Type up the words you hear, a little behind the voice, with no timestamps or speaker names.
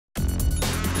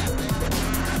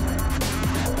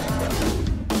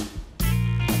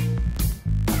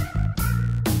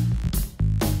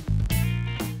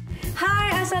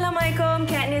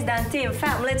Assalamualaikum, Katniss dan tim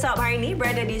MeleTOP hari ini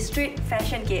berada di Street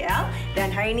Fashion KL dan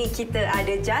hari ini kita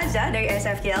ada Jaja dari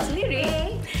SFKL sendiri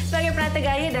sebagai penata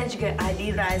gaya dan juga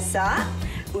Adi Razak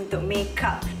untuk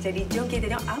make-up. Jadi jom kita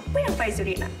tengok apa yang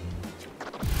Faizuri nak.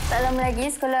 Tak lama lagi,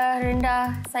 sekolah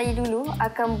rendah saya dulu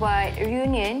akan buat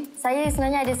reunion. Saya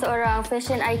sebenarnya ada seorang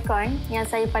fashion icon yang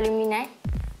saya paling minat,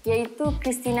 iaitu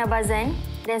Christina Bazan,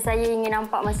 dan saya ingin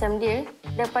nampak macam dia.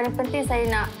 Dan paling penting saya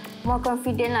nak more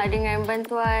confident lah dengan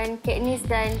bantuan Katniss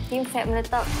dan tim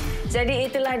MeleTOP. Jadi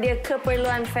itulah dia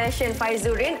keperluan fashion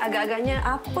Faizurin. Agak-agaknya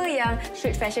apa yang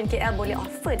Street Fashion KL boleh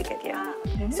offer dekat dia?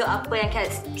 So apa yang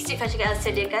Street Fashion KL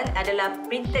sediakan adalah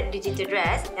printed digital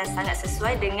dress yang sangat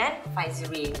sesuai dengan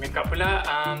Faizurin. Makeup pula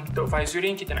untuk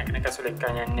Faizurin kita nak kenakan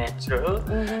solekan yang natural.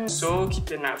 So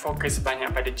kita nak fokus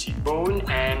banyak pada cheekbone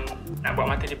and nak buat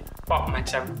mata dia pop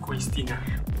macam Christina.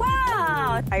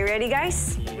 Wow! Are you ready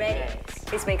guys? Ready.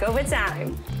 It's makeover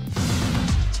time.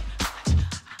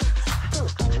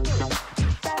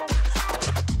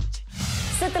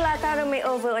 Setelah taruh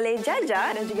makeover oleh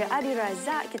Jaja dan juga Adi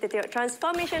Razak, kita tengok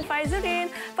transformation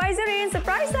Faizurin. Faizurin,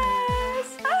 surprise us!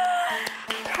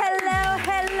 Hello,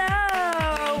 hello!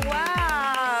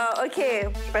 Wow! Okey,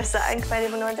 perasaan kepada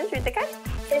penonton, ceritakan.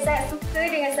 Saya sangat suka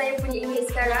dengan saya punya image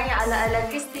sekarang yang ala-ala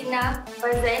Christina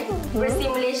Bazan versi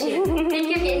Malaysia. Thank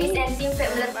you Katniss and tim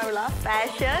MeleTOP.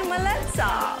 Fashion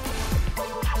MeleTOP.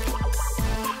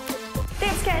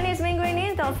 Tips Katniss minggu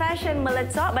ini untuk fashion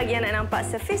MeleTOP bagi yang nak nampak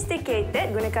sophisticated,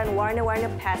 gunakan warna-warna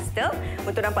pastel.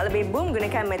 Untuk nampak lebih boom,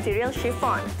 gunakan material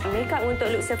chiffon. Makeup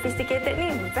untuk look sophisticated ni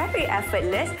very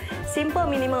effortless, simple,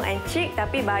 minimal and chic,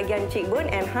 tapi bahagian cheekbone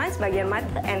enhance, bahagian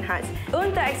mata enhance.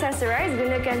 Untuk accessorize,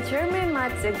 gunakan cermin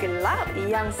mata gelap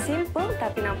yang simple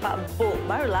tapi nampak bold.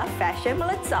 Barulah fashion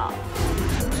MeleTOP.